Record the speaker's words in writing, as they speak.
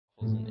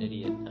an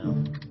idiot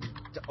now.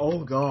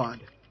 Oh god.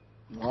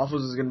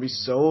 Wafflez is gonna be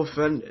so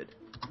offended.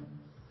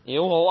 Yeah,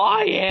 well,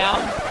 I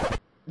am!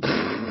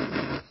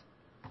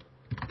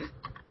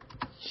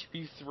 Should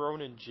be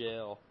thrown in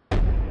jail.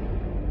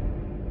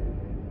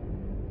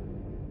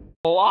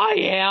 Well, I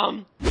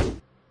am!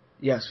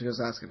 Yes, because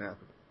that's gonna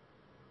happen.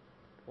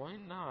 Why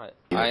not?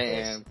 I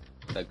am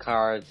the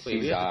card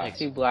Wait,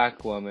 to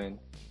black woman.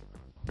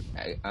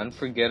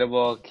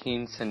 Unforgettable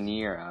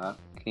quinceanera.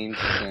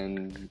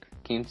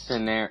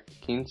 Quinceanera.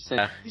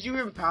 Did you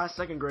even pass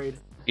second grade?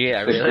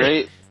 Yeah, The really?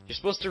 great, You're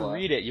supposed to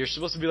read it. You're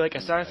supposed to be like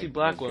a sassy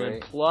black woman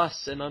great.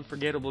 plus an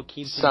unforgettable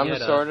quinceañera. some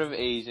sort of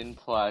Asian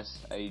plus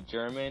a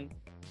German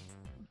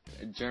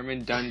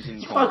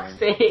dungeon porn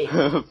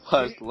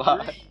plus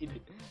lot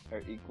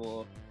or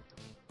equal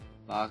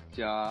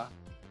lockjaw,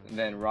 and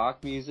then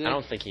rock music. I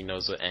don't think he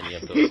knows what any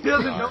of those He things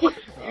doesn't are. know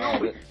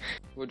what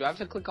Well, do I have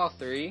to click all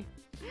three?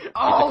 You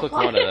have to click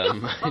one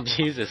of them.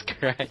 Jesus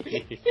Christ.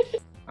 I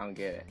don't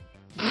get it.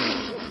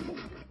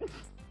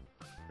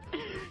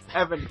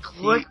 Evan,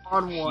 click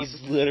on one.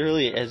 He's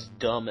literally as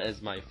dumb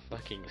as my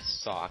fucking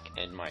sock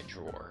and my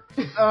drawer.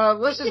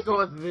 Let's just go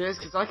with this,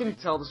 because I can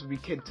tell this would be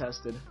kid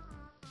tested.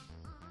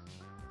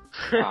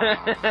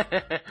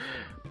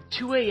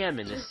 2 a.m.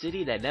 in the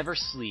city that never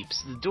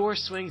sleeps. The door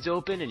swings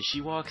open and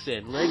she walks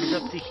in, legs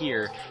up to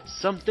here.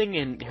 Something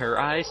in her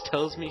eyes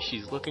tells me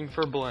she's looking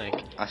for blank.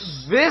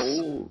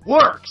 This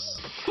works!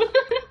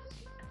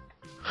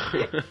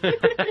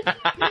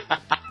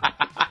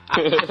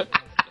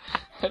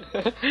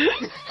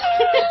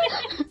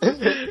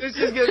 This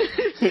is good.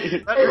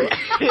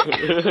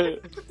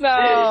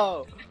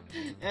 No!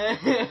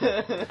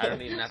 I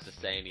don't even have to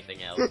say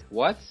anything else.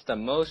 What's the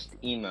most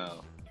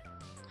emo?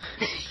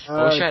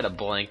 I wish I had a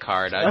blank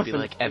card. I'd be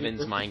like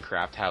Evan's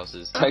Minecraft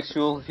houses.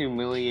 Sexual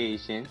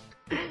humiliation.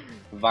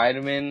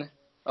 Vitamin.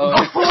 Oh.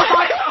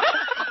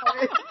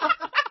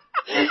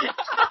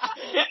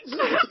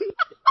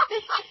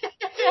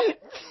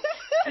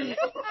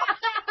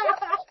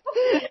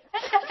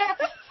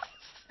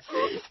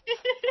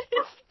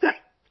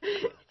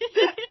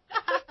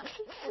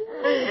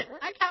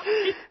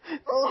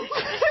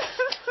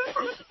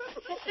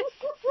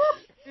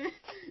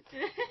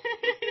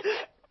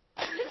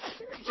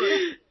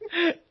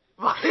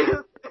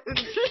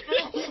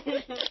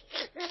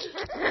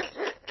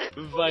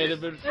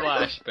 Vitamin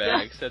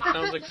flashbacks. That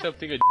sounds like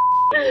something a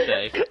would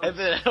say.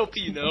 Evan, I hope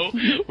you know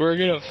we're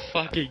gonna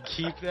fucking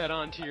keep that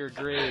onto your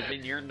grave,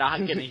 and you're not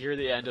gonna hear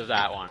the end of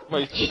that one.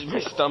 My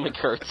stomach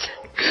hurts.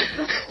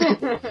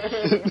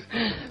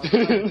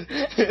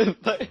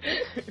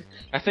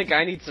 I think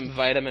I need some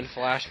vitamin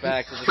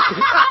flashbacks.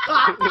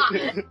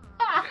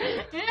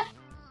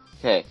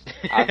 Okay.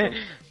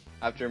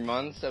 After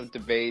months of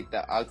debate,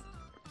 the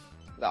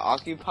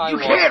Occupy You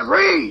Wall... can't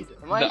read!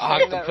 Am I The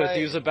saying that octopus, right?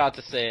 he was about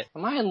to say it.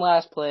 Am I in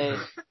last place?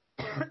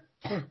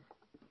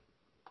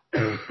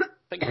 I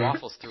think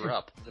Wafflez threw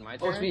up. Is it my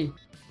Oh, it's turn? me.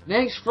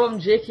 Next from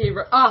JK.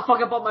 Ah, fuck!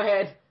 I bumped my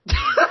head.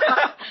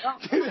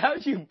 Dude,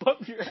 how'd you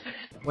bump your head?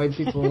 White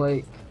people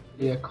like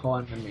the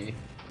economy.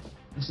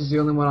 This is the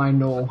only one I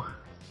know.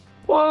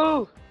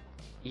 Whoa!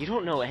 You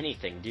don't know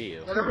anything, do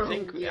you?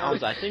 Yeah.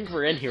 I think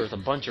we're in here with a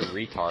bunch of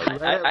retards.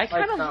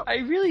 Reddit I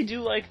really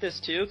do like this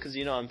too, because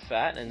you know I'm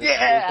fat and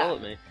it's full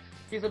at me.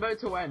 He's about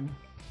to win.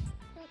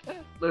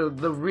 The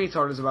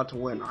retard is about to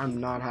win. I'm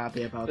not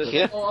happy about this.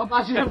 Yeah. Oh,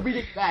 imagine him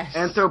reading best.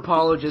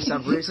 Anthropologists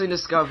have recently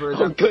discovered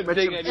Oh, that good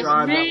primitive thing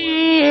I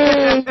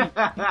didn't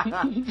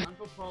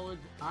tribe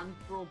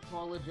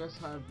Anthropologists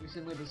have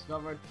recently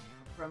discovered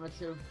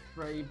primitive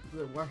tribe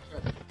that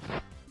worship.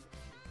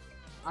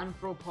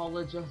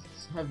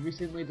 Anthropologists have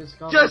recently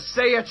discovered Just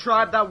say a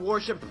tribe that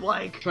worshipped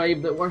blank.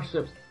 tribe that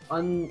worships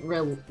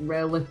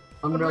unrelenting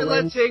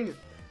Unrelenting.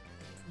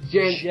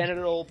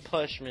 Genital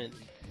punishment.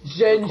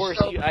 Of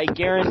course, I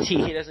guarantee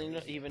he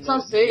doesn't even know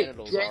what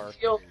genitals are.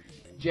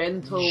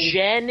 Genital.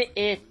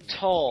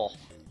 Genital.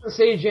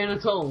 Say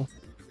genital.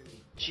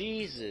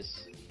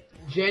 Jesus. You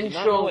Genital.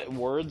 not know what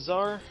words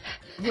are?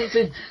 It's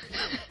a-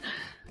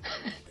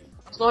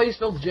 That's not how you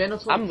spell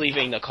genital. I'm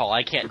leaving the call.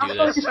 I can't do That's not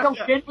how you this. spell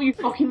genital, you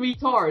fucking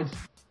retard.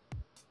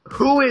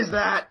 Who is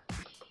that?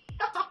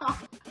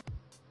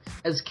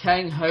 As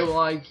King, how will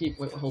I keep...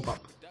 Wait, hold up.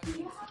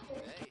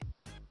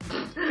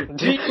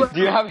 Do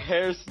you have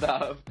hair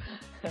stuff?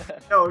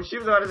 No, she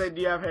was about to say, do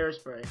you have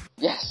hairspray?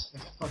 Yes!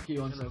 Fuck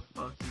you, on so.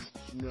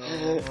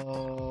 No.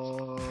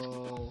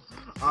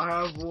 I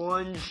have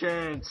one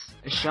chance.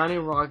 A shiny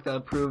rock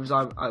that proves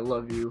I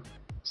love you.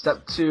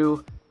 Step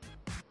 2,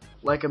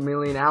 like a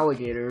million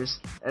alligators.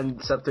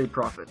 And step 3,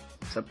 profit.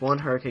 Step 1,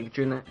 Hurricane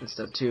Katrina. And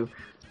step 2,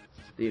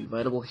 the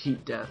inevitable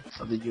heat death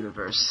of the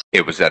universe.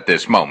 It was at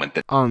this moment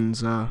that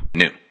Unza.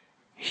 knew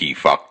he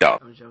fucked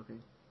up. I'm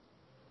joking.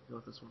 Go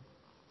with this one.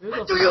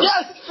 Yes!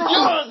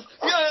 Yes!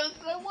 Yes!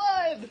 I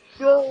won!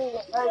 Go!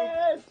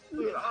 Yes! I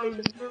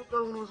knew that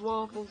one was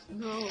Wafflez.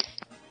 No.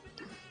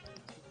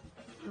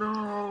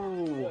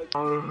 No. I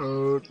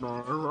hate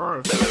my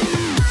life.